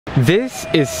This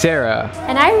is Sara.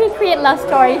 And I recreate love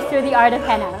stories through the art of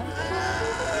henna.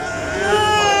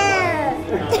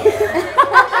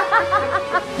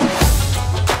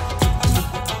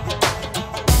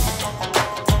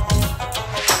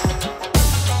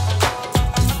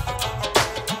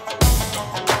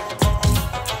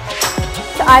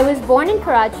 So I was born in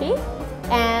Karachi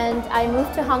and I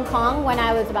moved to Hong Kong when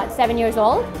I was about 7 years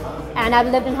old, and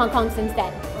I've lived in Hong Kong since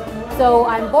then. So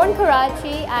I'm born in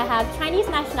Karachi, I have Chinese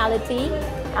nationality,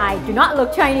 I do not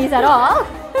look Chinese at all.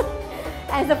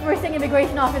 And the first thing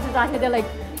immigration officers ask me, they're like,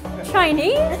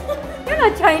 Chinese? You're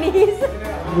not Chinese.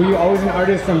 Were you always an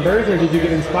artist from birth, or did you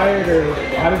get inspired, or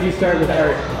how did you start with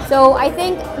art? So I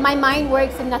think my mind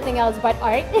works in nothing else but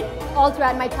art. All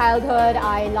throughout my childhood,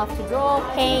 I loved to draw,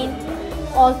 paint.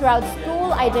 All throughout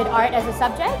school, I did art as a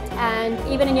subject, and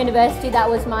even in university, that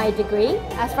was my degree.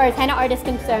 As far as henna art is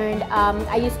concerned,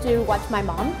 I used to watch my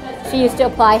mom. She used to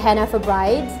apply henna for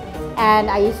brides, and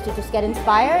I used to just get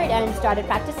inspired and started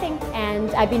practicing. And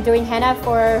I've been doing henna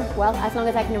for, well, as long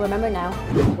as I can remember now.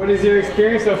 What is your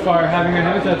experience so far having a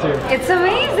henna tattoo? It's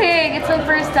amazing! It's my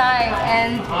first time,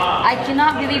 and I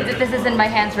cannot believe that this is in my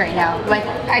hands right now. Like,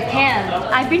 I can't.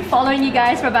 I've been following you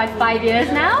guys for about 5 years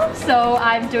now, so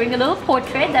I'm doing a little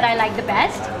portrait that I like the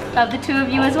best of the two of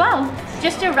you as well.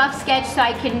 Just a rough sketch so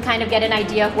I can kind of get an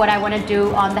idea of what I want to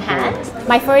do on the hands.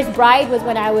 My first bride was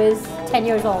when I was 10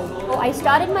 years old. I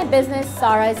started my business,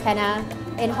 Sara's Henna,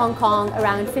 in Hong Kong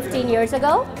around 15 years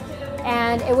ago.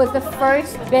 And it was the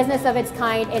first business of its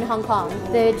kind in Hong Kong.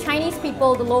 The Chinese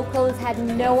people, the locals, had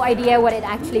no idea what it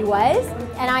actually was.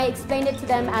 And I explained it to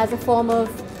them as a form of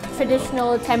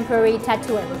traditional temporary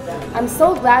tattooing. I'm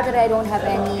so glad that I don't have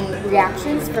any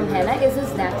reactions from henna. Is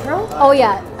this natural? Oh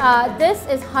yeah, this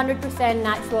is 100%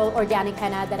 natural organic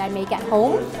henna that I make at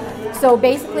home. So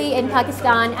basically in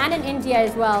Pakistan and in India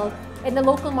as well, in the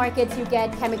local markets you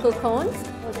get chemical cones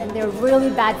and they're really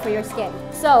bad for your skin.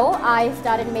 So I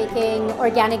started making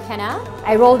organic henna.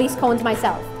 I roll these cones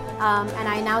myself. And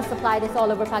I now supply this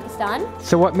all over Pakistan.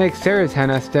 So what makes Sara's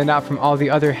henna stand out from all the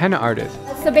other henna artists?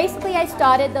 So basically I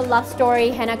started the love story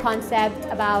henna concept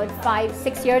about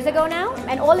 5-6 years ago now.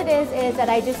 And all it is that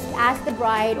I just ask the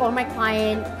bride or my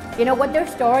client, you know, what their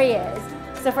story is.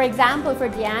 So for example, for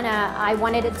Diana, I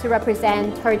wanted it to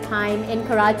represent her time in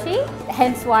Karachi,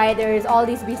 hence why there's all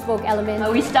these bespoke elements.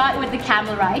 We start with the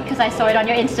camel ride, because I saw it on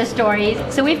your Insta stories.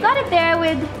 So we've got it there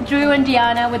with Drew and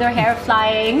Diana with their hair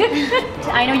flying.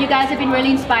 I know you guys have been really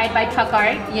inspired by truck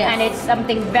art, yes. And it's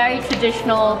something very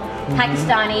traditional,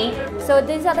 Pakistani. So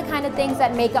these are the kind of things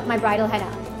that make up my bridal henna.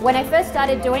 When I first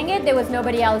started doing it, there was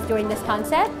nobody else doing this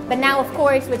concept. But now, of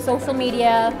course, with social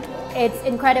media, it's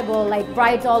incredible. Like,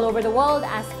 brides all over the world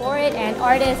ask for it, and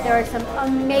artists, there are some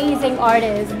amazing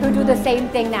artists who do the same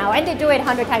thing now, and they do it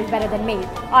 100 times better than me,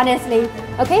 honestly.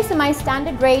 Okay, so my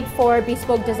standard rate for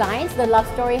bespoke designs, the love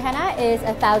story henna, is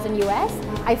 $1,000 US.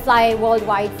 I fly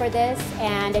worldwide for this,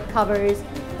 and it covers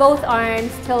both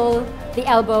arms till the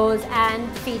elbows and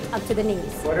feet up to the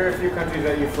knees. What are a few countries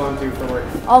that you've flown to for work?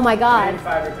 Oh my God. Maybe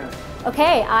 5 or 10.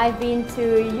 Okay, I've been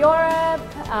to Europe,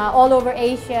 all over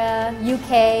Asia,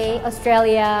 UK,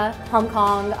 Australia, Hong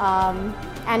Kong,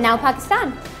 and now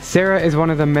Pakistan. Sara is one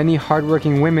of the many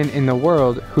hardworking women in the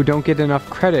world who don't get enough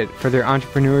credit for their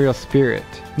entrepreneurial spirit.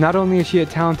 Not only is she a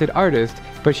talented artist,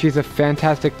 but she's a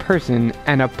fantastic person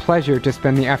and a pleasure to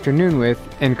spend the afternoon with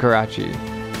in Karachi.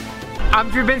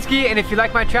 I'm Drewbinsky, and if you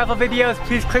like my travel videos,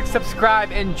 please click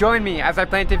subscribe and join me as I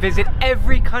plan to visit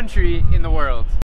every country in the world.